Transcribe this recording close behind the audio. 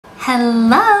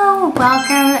Hello,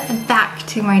 welcome back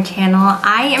to my channel.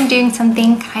 I am doing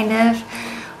something kind of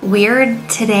weird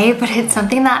today, but it's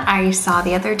something that I saw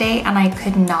the other day and I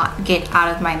could not get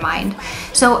out of my mind.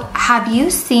 So have you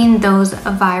seen those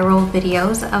viral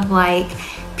videos of like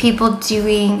people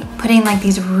putting like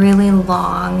these really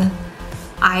long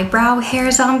eyebrow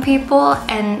hairs on people,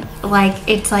 and like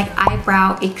it's like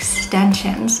eyebrow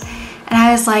extensions? And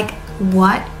I was like,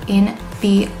 what in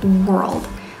the world?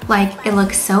 Like, it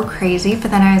looks so crazy,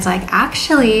 but then I was like,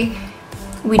 actually,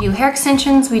 we do hair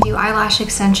extensions, we do eyelash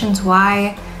extensions.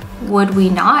 Why would we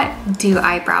not do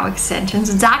eyebrow extensions?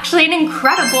 It's actually an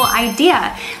incredible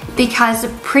idea because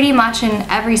pretty much in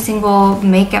every single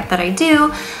makeup that I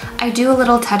do a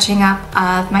little touching up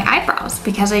of my eyebrows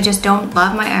because I just don't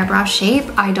love my eyebrow shape.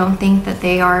 I don't think that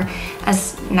they are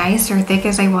as nice or thick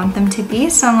as I want them to be.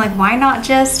 So I'm like, why not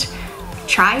just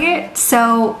try it?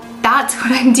 So that's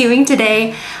what I'm doing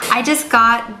today. I just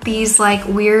got these like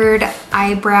weird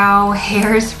eyebrow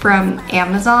hairs from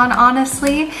Amazon,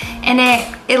 honestly, and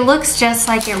it looks just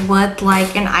like it would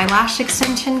like an eyelash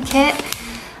extension kit.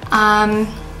 I'm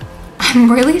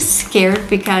really scared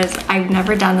because I've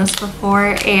never done this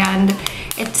before, and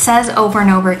it says over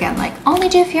and over again like, only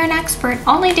do if you're an expert,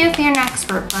 only do if you're an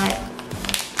expert, but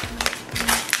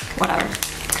whatever.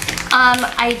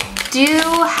 I do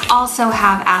also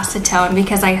have acetone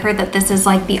because I heard that this is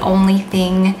like the only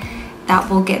thing that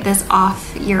will get this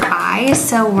off your eyes.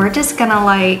 So we're just gonna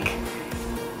like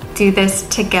do this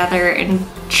together and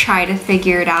try to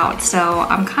figure it out. So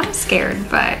I'm kind of scared,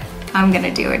 but I'm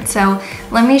gonna do it. So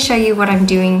let me show you what I'm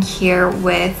doing here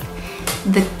with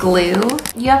the glue.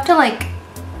 You have to like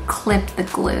clip the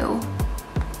glue.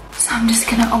 So I'm just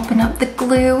gonna open up the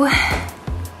glue.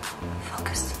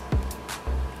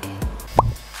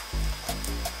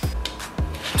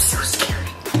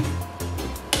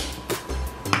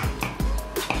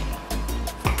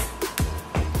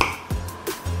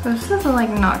 This is like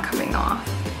not coming off.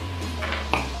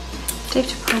 Do you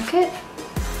have to poke it?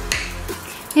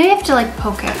 Maybe I have to like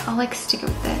poke it. I'll like stick it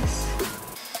with this.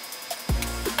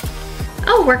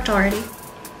 Oh, worked already.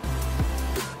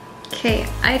 Okay,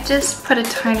 I just put a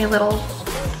tiny little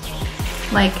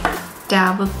like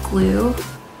dab of glue.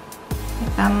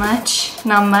 Like that much,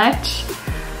 not much.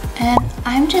 And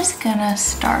I'm just gonna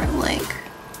start like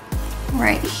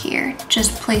right here,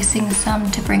 just placing some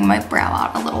to bring my brow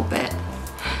out a little bit.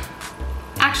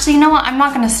 Actually, you know what? I'm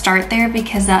not gonna start there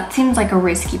because that seems like a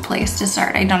risky place to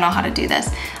start. I don't know how to do this.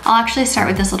 I'll actually start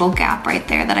with this little gap right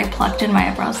there that I plucked in my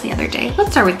eyebrows the other day.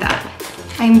 Let's start with that.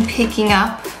 I'm picking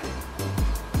up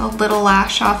a little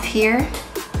lash off here.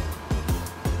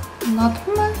 Not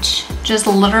much, just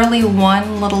literally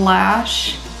one little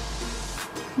lash.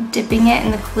 Dipping it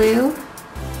in the glue.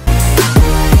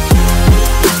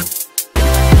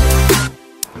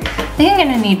 I think I'm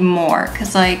gonna need more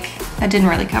because like that didn't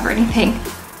really cover anything.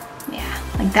 Yeah,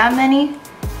 like that many.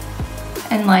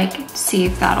 And like see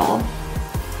if that'll,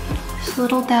 just a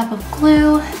little dab of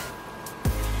glue. I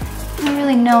don't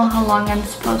really know how long I'm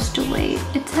supposed to wait.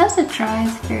 It says it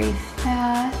dries very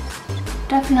fast.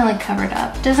 Definitely covered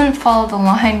up. Doesn't follow the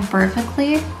line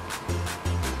perfectly,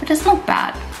 but doesn't look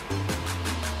bad.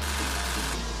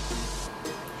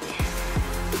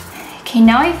 Okay,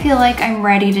 now I feel like I'm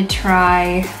ready to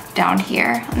try down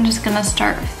here. I'm just gonna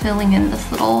start filling in this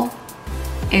little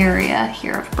area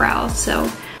here of brows. So,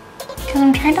 because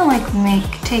I'm trying to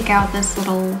like take out this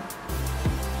little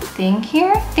thing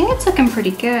here. I think it's looking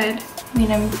pretty good. I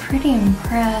mean, I'm pretty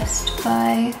impressed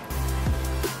by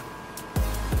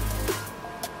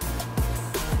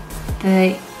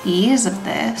the ease of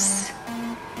this.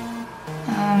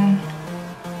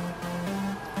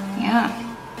 Yeah.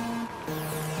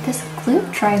 This glue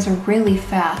dries really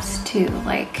fast too,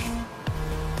 like,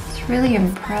 it's really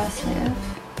impressive.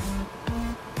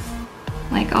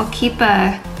 Like, I'll keep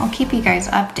you guys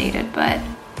updated, but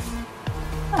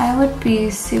I would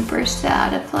be super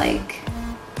sad if like,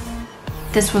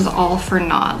 this was all for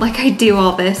naught. Like, I do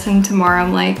all this and tomorrow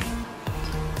I'm like,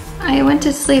 I went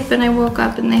to sleep and I woke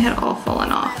up and they had all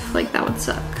fallen off. Like, that would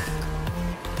suck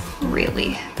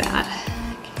really bad.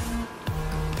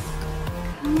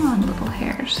 Come on, little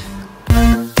hairs.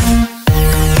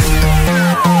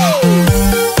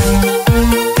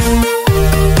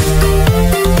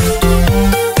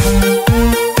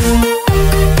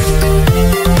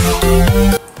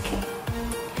 Okay.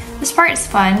 This part is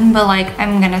fun, but like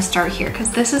I'm gonna start here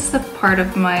because this is the part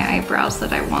of my eyebrows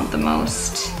that I want the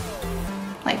most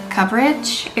like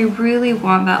coverage. I really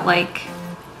want that like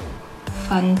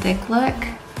fun thick look.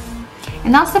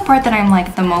 And that's the part that I'm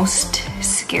like the most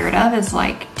scared of, is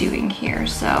like doing here.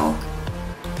 So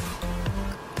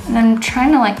And I'm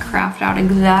trying to like craft out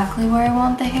exactly where I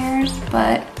want the hairs,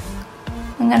 but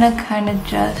I'm gonna kind of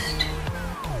just,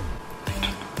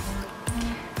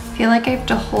 I feel like I have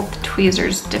to hold the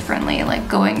tweezers differently, like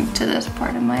going to this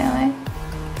part of my eye.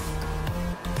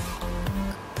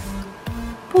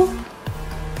 Boop.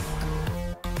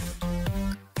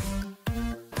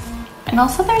 And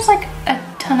also there's like a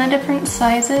ton of different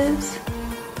sizes,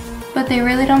 but they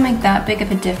really don't make that big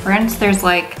of a difference. There's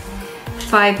like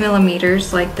 5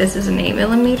 millimeters, like this is an 8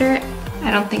 millimeter.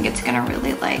 I don't think it's gonna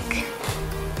really like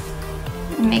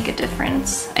make a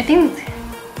difference. I think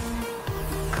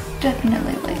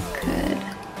definitely like could.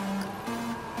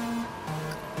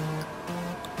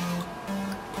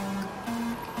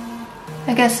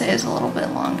 I guess it is a little bit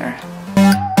longer.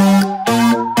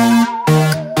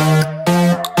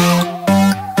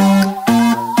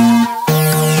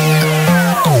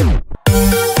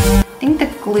 I think the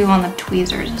glue on the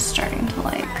tweezers is starting to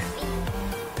like.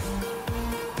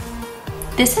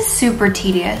 This is super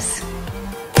tedious.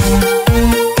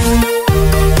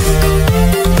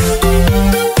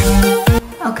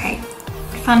 Okay,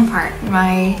 fun part,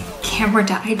 my camera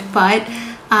died, but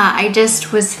I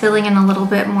just was filling in a little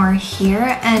bit more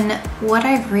here, and what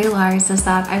I've realized is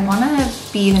that I want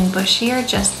to be even bushier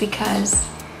just because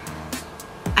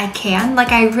I can.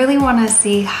 Like, I really want to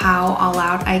see how all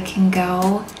out I can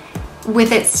go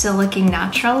with it still looking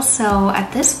natural. So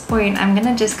at this point, I'm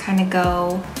gonna just kind of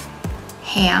go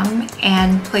ham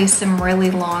and place some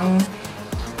really long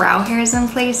brow hairs in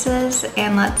places,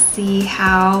 and let's see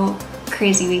how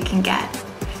crazy we can get.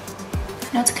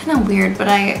 I know it's kind of weird, but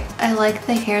I like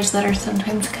the hairs that are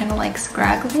sometimes kind of like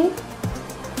scraggly.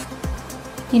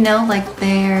 You know, like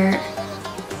they're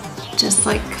just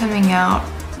like coming out,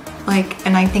 like,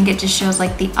 and I think it just shows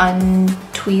like the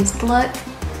untweezed look,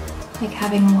 like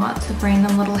having lots of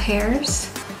random little hairs.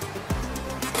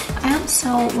 I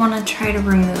also want to try to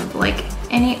remove like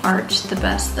any arch the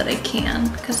best that I can,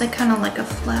 because I kind of like a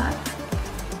flat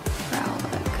brow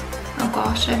look. Oh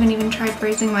gosh, I haven't even tried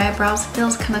raising my eyebrows. It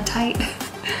feels kind of tight.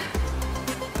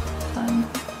 Fun.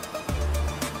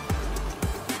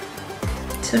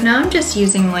 So now I'm just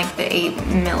using like the 8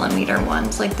 millimeter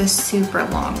ones, like the super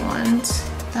long ones.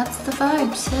 That's the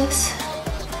vibe, sis.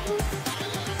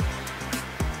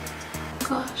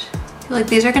 Gosh, I feel like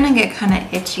these are gonna get kind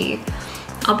of itchy.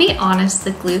 I'll be honest,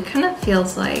 the glue kind of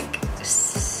feels like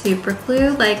super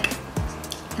glue. Like,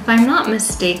 if I'm not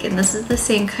mistaken, this is the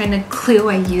same kind of glue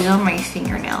I use on my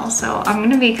fingernails. So I'm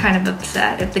gonna be kind of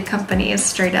upset if the company is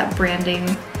straight up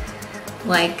branding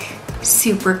like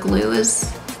super glue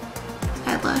as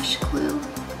eyelash glue.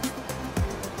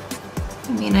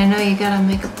 I mean, I know you gotta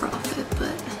make a profit,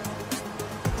 but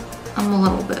I'm a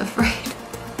little bit afraid.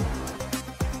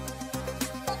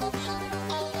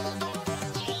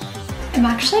 I'm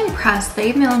actually impressed. The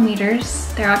 8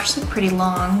 millimeters, they're actually pretty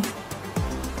long.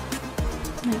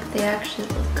 Like, they actually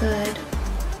look good.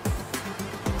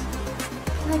 I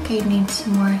feel like I need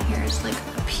some more hairs like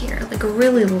up here, like a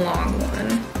really long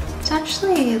one. It's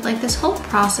actually, like, this whole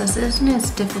process isn't as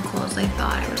difficult as I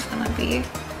thought it was gonna be.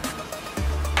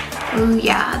 Oh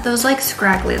yeah, those like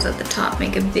scragglies at the top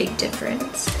make a big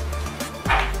difference.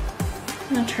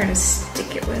 I'm gonna try to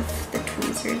stick it with the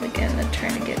tweezers again to try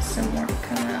to get some more to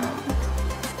come out.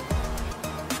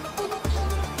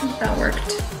 That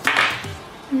worked.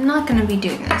 I'm not gonna be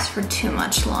doing this for too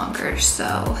much longer,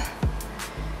 so.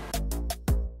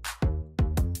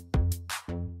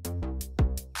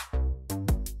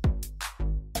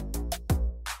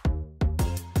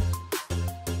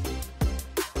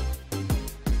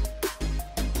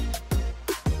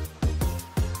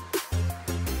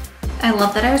 I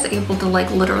love that I was able to like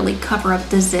literally cover up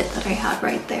the zit that I had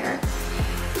right there.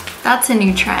 That's a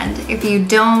new trend. If you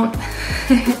don't,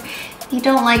 you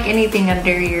don't like anything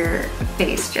under your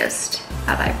face, just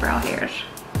add eyebrow hairs.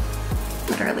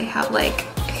 Literally have like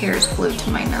hairs glued to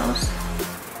my nose.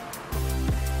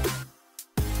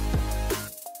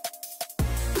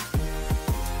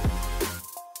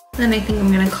 Then I think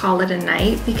I'm gonna call it a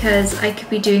night because I could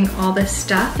be doing all this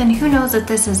stuff and who knows if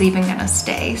this is even gonna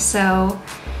stay. So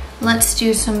let's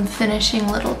do some finishing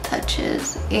little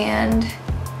touches and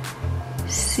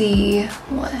see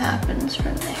what happens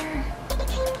from there.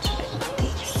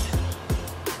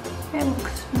 It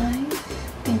looks nice.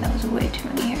 I think that was way too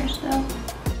many hairs though.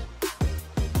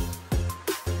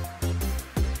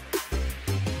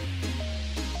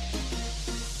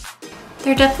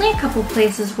 There are definitely a couple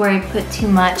places where I put too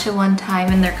much at one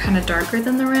time and they're kind of darker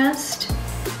than the rest.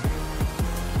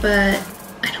 But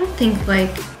I don't think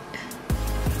like,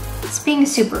 it's being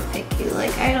super picky.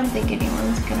 Like, I don't think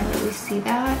anyone's gonna really see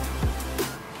that.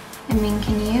 I mean,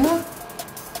 can you?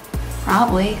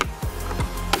 Probably.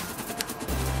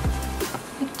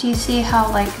 Like, do you see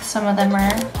how like some of them are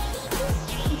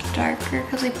darker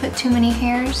because we put too many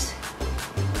hairs?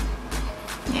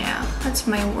 Yeah, that's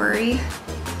my worry.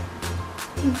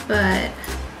 But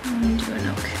I'm doing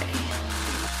okay.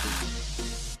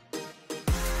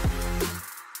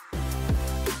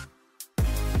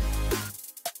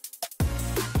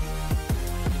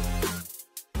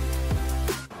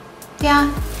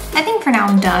 Yeah, I think for now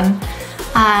I'm done.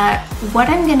 What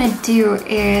I'm gonna do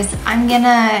is I'm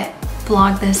gonna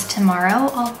vlog this tomorrow.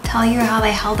 I'll tell you how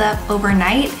they held up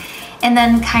overnight and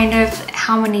then kind of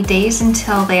how many days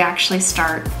until they actually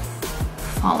start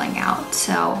falling out.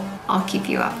 So I'll keep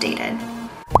you updated.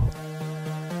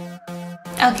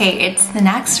 Okay, it's the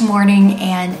next morning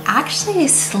and actually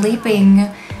sleeping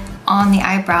on the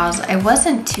eyebrows, I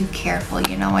wasn't too careful,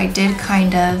 you know. I did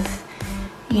kind of,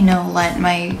 you know, let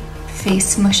my face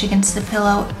smush against the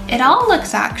pillow. It all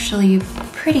looks actually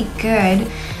pretty good.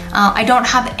 I don't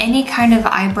have any kind of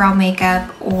eyebrow makeup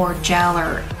or gel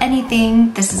or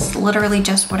anything. This is literally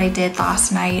just what I did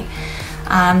last night.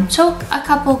 So a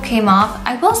couple came off.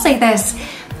 I will say this,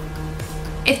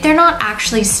 if they're not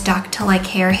actually stuck to like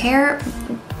hair,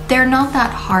 they're not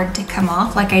that hard to come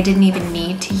off. Like, I didn't even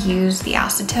need to use the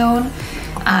acetone.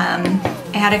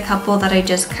 I had a couple that I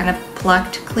just kind of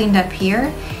plucked, cleaned up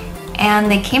here,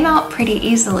 and they came out pretty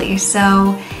easily.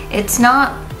 So it's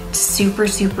not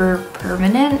super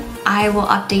permanent. I will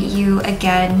update you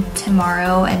again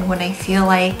tomorrow and when I feel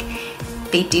like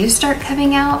they do start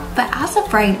coming out. But as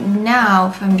of right now,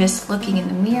 if I'm just looking in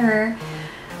the mirror,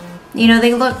 you know,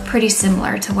 they look pretty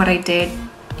similar to what I did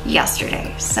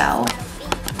yesterday. So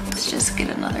let's just get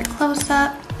another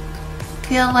close-up.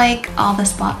 Feel like all the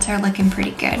spots are looking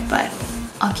pretty good, but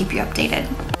I'll keep you updated.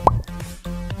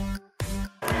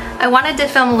 I wanted to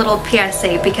film a little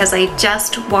PSA because I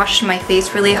just washed my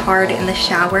face really hard in the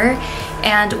shower,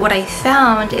 and what I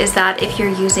found is that if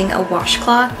you're using a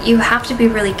washcloth, you have to be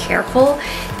really careful,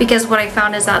 because what I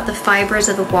found is that the fibers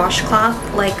of the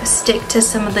washcloth like stick to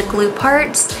some of the glue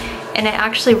parts, and it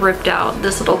actually ripped out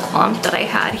this little clump that I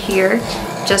had here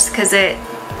just because it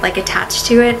like attached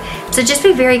to it. So just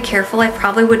be very careful. I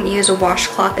probably wouldn't use a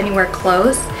washcloth anywhere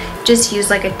close. Just use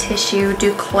like a tissue,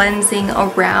 do cleansing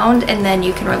around, and then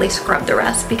you can really scrub the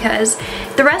rest, because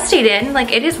the rest stayed in.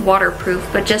 Like, it is waterproof,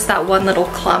 but just that one little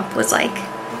clump was like,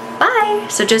 bye.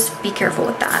 So just be careful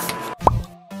with that.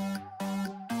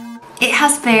 It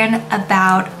has been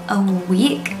about a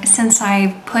week since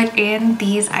I put in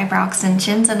these eyebrow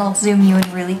extensions, and I'll zoom you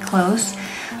in really close.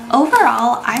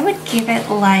 Overall, I would give it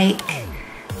like,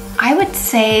 I would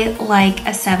say like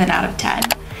a 7 out of 10.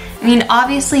 I mean,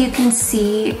 obviously you can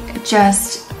see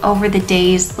just over the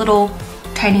days, little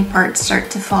tiny parts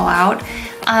start to fall out.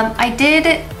 I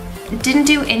didn't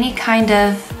do any kind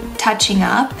of touching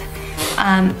up.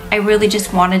 I really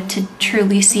just wanted to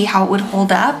truly see how it would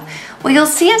hold up. What you'll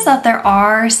see is that there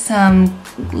are some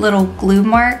little glue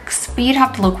marks, but you'd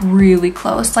have to look really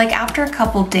close. Like, after a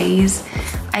couple days,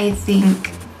 I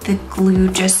think the glue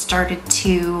just started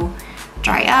to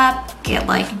dry up, get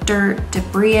like dirt,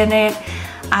 debris in it.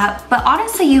 But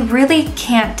honestly, you really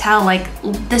can't tell. Like,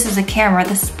 this is a camera,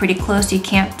 this is pretty close, you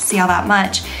can't see all that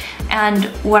much. And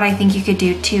what I think you could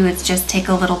do too is just take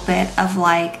a little bit of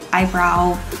like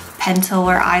eyebrow pencil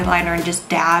or eyeliner and just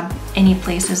dab any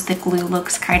places the glue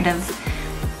looks kind of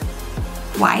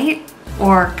white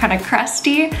or kind of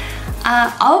crusty.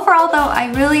 Overall though,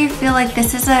 I really feel like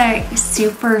this is a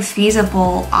super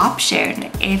feasible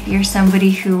option if you're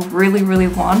somebody who really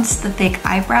wants the thick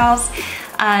eyebrows.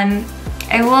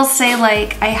 I will say,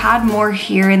 like, I had more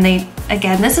here, and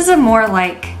again, this is a more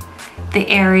like the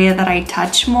area that I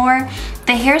touch more.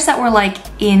 The hairs that were like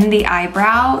in the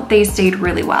eyebrow, they stayed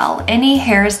really well. Any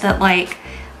hairs that like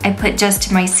I put just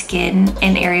to my skin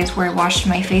in areas where I washed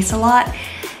my face a lot,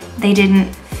 they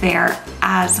didn't fare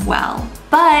as well.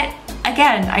 But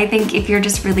again, I think if you're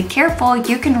just really careful,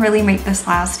 you can really make this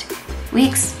last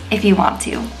weeks if you want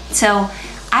to. So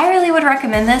I really would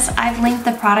recommend this. I've linked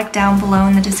the product down below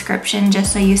in the description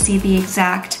just so you see the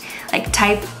exact like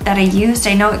type that I used.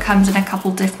 I know it comes in a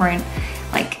couple different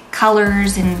like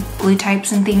colors and glue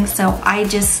types and things, so I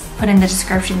just put in the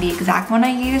description the exact one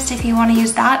I used if you want to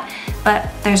use that, but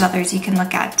there's others you can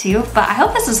look at too. But I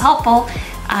hope this was helpful.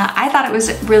 I thought it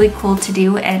was really cool to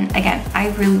do, and again, I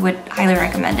really would highly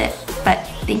recommend it. But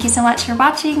thank you so much for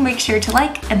watching. Make sure to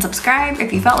like and subscribe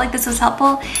if you felt like this was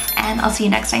helpful, and I'll see you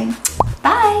next time.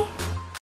 Bye!